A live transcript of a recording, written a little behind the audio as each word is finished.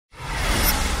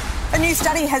A new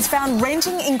study has found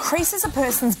renting increases a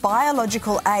person's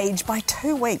biological age by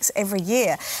 2 weeks every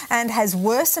year and has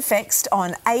worse effects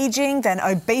on ageing than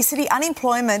obesity,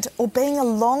 unemployment or being a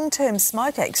long-term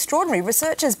smoker. Extraordinary.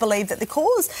 Researchers believe that the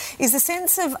cause is the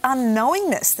sense of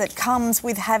unknowingness that comes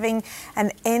with having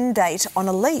an end date on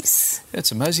a lease.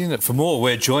 It's amazing that for more,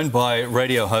 we're joined by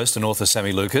radio host and author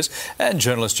Sammy Lucas and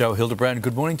journalist Joe Hildebrand.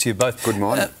 Good morning to you both. Good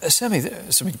morning. Sammy,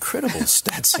 there's some incredible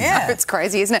stats here. Yeah, it's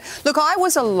crazy, isn't it? Look, I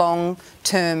was a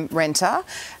long-term renter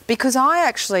because I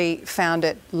actually found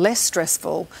it less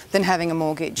stressful than having a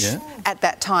mortgage at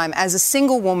that time. As a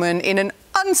single woman in an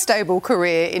unstable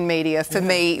career in media, for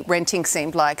me, renting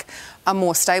seemed like a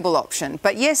more stable option.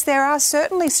 But yes, there are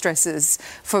certainly stresses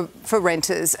for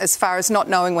renters as far as not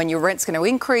knowing when your rent's going to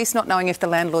increase, not knowing if the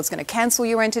landlord's going to cancel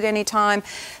your rent at any time.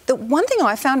 The one thing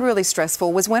I found really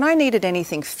stressful was when I needed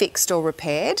anything fixed or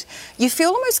repaired, you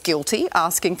feel almost guilty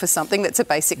asking for something that's a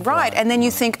basic right. And then you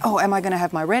think, oh, am I going to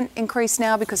have my rent increase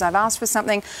now because I've asked for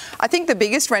something? I think the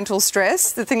biggest rental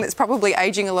stress, the thing that's probably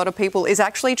ageing a lot of people, is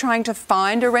actually trying to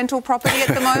find a rental property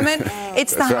at the moment.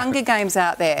 It's the Hunger Games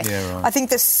out there. Yeah, right. I think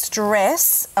the stress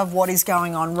of what is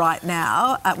going on right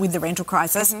now with the rental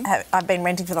crisis, I've been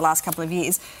renting for the last couple of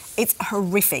years, it's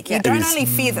horrific. You don't only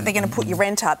fear that they're going to put your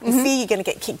rent up, you fear you're going to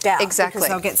get kicked out because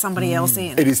they'll get somebody else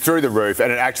in. It is through the roof,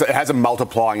 and it has a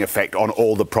multiplying effect on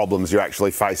all the problems you're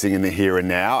actually facing in the here and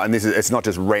now. And it's not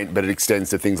just rent, but it extends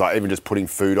to things like even just putting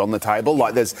food on the table.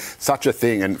 Like there's such a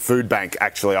thing, and Food Bank,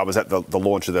 actually, I was at the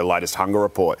launch of their latest hunger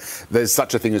report. There's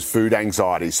such a thing as food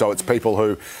anxiety. So it's people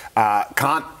who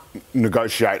can't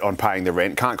negotiate on paying the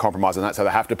rent, can't compromise on that, so they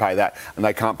have to pay that, and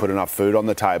they can't put enough food on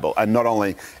the table. And not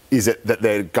only is it that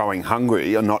they're going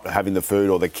hungry or not having the food,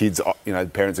 or the kids, the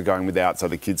parents are going without so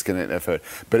the kids can eat their food,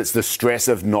 but it's the stress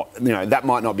of not, that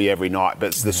might not be every night, but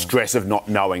it's the stress of not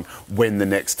knowing when the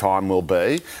next time will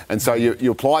be. And so you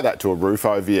apply that to a roof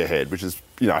over your head, which is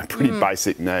a pretty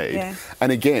basic need. Yeah.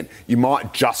 And again, you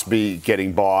might just be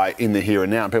getting by in the here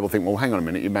and now, and people think, well, hang on a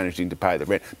minute, you're managing to pay the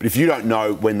rent. But if you don't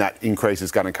know when that increase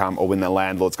is going to come, or when the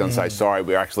landlord's going to say, sorry,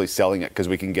 we're actually selling it because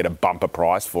we can get a bumper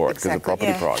price for it because of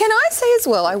property price. Can I say as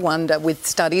well, I wonder with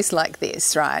studies like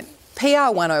this, right?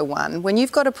 PR 101, when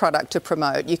you've got a product to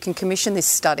promote, you can commission this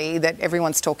study that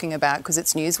everyone's talking about because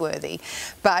it's newsworthy,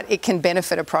 but it can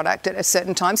benefit a product at a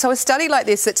certain time. So a study like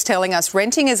this that's telling us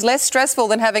renting is less stressful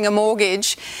than having a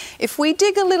mortgage, if we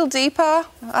dig a little deeper,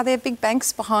 are there big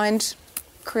banks behind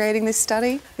creating this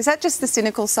study? Is that just the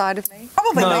cynical side of me?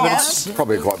 Probably not. It's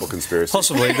probably a global conspiracy.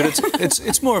 Possibly, but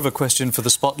it's more of a question for the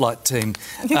Spotlight team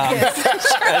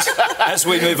as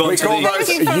we move on to call those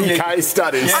UK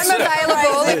studies. Yes. I'm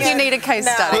available if you need a case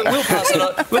study. We'll pass it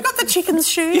on. I've got the chicken's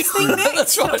shoes thing there.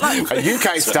 That's right. A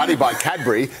UK study by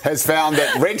Cadbury has found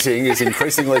that renting is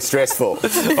increasingly stressful.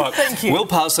 Right, Thank you. We'll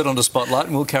pass it on to Spotlight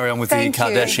and we'll carry on with the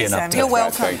Kardashian update. You're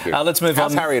welcome. Thank you. Let's move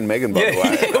How's on. Harry and Meghan, by the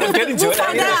way? We'll get into We'll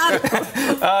find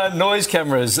out. Noise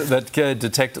cameras that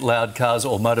detect loud cars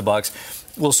or motorbikes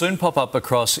will soon pop up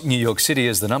across New York City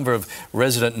as the number of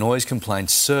resident noise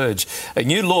complaints surge. A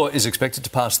new law is expected to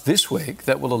pass this week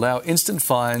that will allow instant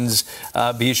fines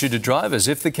be issued to drivers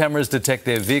if the cameras detect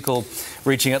their vehicle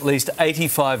reaching at least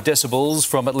 85 decibels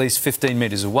from at least 15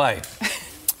 metres away.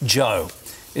 Joe,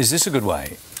 is this a good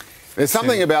way? There's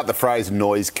something about the phrase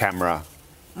noise camera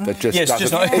that just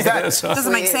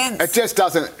doesn't make sense. It just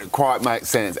doesn't quite make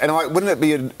sense. And wouldn't it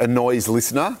be a noise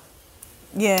listener?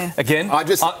 Yeah. Again,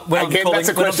 that's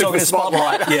a question for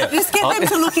Spotlight. Just get them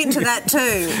to look into that too.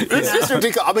 It's just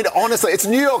ridiculous. I mean, honestly, it's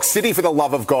New York City, for the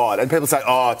love of God. And people say,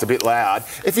 oh, it's a bit loud.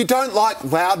 If you don't like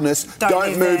loudness,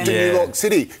 don't move to New York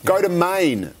City. Go to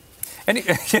Maine. When you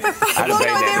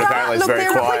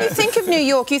think of New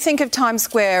York, you think of Times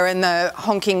Square and the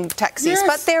honking taxis,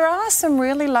 but there are some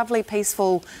really lovely,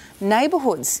 peaceful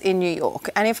neighbourhoods in New York.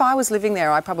 And if I was living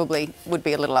there, I probably would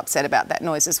be a little upset about that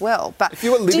noise as well. But if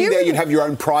you were living there, you'd have your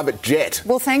own private jet.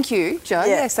 Well, thank you, Joe. Yeah.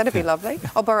 Yes, that'd be lovely.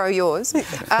 I'll borrow yours.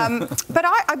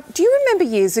 But do you remember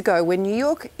years ago when New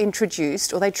York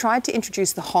introduced, or they tried to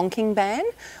introduce the honking ban,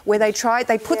 where they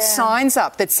put signs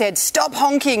up that said, stop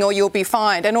honking or you'll be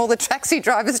fined. And all the taxi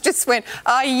drivers just went,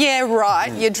 oh, yeah,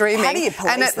 right, you're dreaming. How do you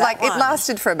police and it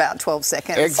lasted for about 12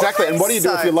 seconds. Exactly. And what do you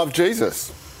do if you love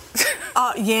Jesus?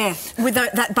 Oh, yeah, with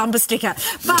that bumper sticker.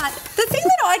 But the thing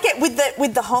that I get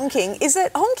with the honking is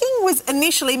that honking was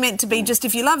initially meant to be just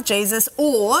if you love Jesus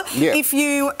or if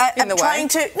you are trying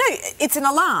to... No, it's an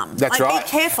alarm. That's right. Be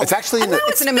careful. It's actually...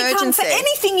 It's an emergency. For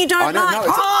anything you don't like.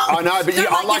 I know, but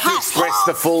I like to express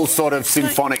the full sort of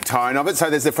symphonic tone of it. So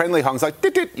there's a friendly honk. It's like,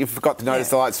 dit, dit, you forgot to notice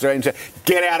the light stranger.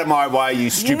 Get out of my way, you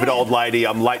stupid old lady.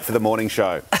 I'm late for the morning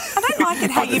show. I don't like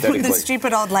it how you put the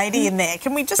stupid old lady in there.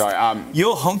 Can we just... Sorry,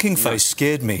 your honking face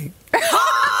scared me.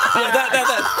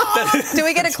 Do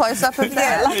we get a close-up of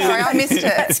that? Sorry, I missed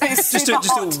it. Just do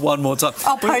one more time.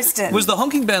 I'll post it. Was the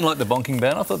honking ban like the bonking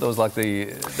ban? I thought that was like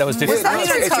that was different. Was that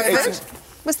through COVID?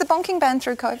 Was the bonking ban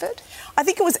through COVID? I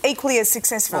think it was equally as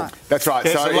successful. Right. That's right.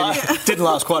 Yeah, so it didn't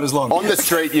last quite as long. On the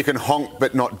street, you can honk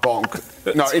but not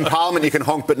bonk. No, in Parliament, you can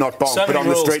honk but not bonk. So but on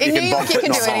the street, you can bonk but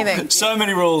not do anything. honk. So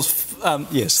many rules.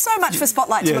 Yes. So much for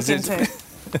Spotlight to look into.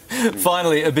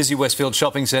 Finally, a busy Westfield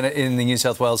shopping centre on the New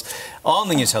South Wales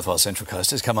Central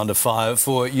Coast has come under fire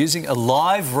for using a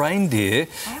live reindeer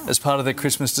as part of their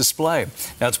Christmas display.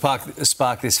 Now, it's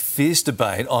sparked this fierce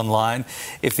debate online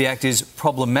if the act is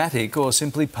problematic or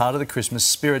simply part of the Christmas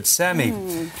spirit. Sammy,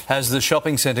 has the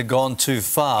shopping centre gone too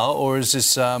far, or is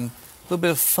this a little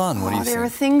bit of fun? What do you think? There are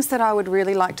things that I would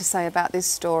really like to say about this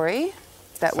story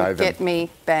that would get me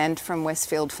banned from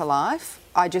Westfield for life.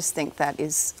 I just think that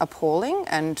is appalling,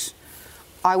 and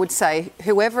I would say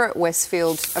whoever at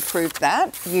Westfield approved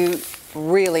that, you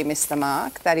really missed the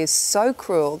mark. That is so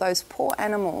cruel. Those poor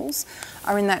animals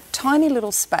are in that tiny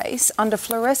little space under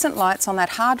fluorescent lights on that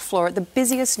hard floor at the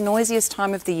busiest, noisiest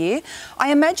time of the year.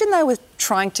 I imagine they were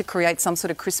trying to create some sort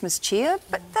of Christmas cheer,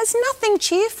 but there's nothing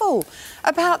cheerful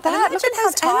about that. Look at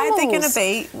how tired they're going to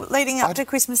be leading up to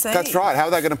Christmas Eve. That's right. How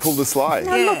are they going to pull the sleigh?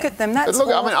 No, look at them. That's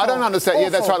awful. I mean, I don't understand. Awful. Yeah,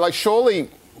 that's right. Like, surely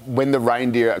when the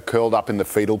reindeer are curled up in the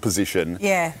fetal position...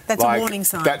 Yeah, that's a warning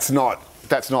sign. That's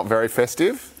not very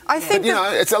festive. I think, but, you know,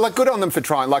 it's like good on them for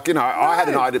trying. Like, you know, I had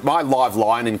an idea. My live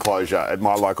lion enclosure at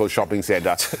my local shopping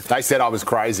centre. They said I was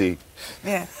crazy.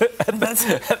 Yeah,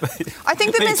 I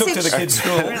think the message to the kids'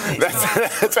 school.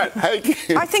 That's right.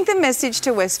 Hey, I think the message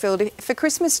to Westfield for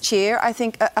Christmas cheer, I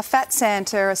think a fat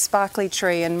Santa, a sparkly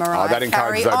tree, and Mariah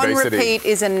Carey on repeat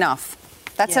is enough.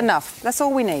 That's enough. That's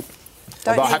all we need.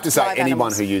 Although I have to say, anyone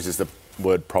animals. who uses the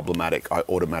word problematic, I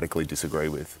automatically disagree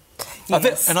with.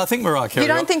 Yes. I think Mariah Carey...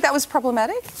 You don't think that was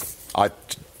problematic? I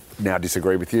now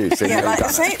disagree with you. See,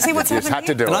 see what's happening. Had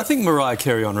to do and it. I think Mariah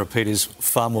Carey on repeat is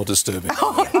far more disturbing.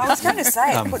 I was going to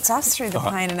say, it puts us through the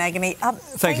pain and agony.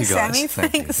 Thank you, guys. Sammy.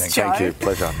 Thank you. Thanks, Joe. Thank you.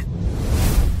 Pleasure.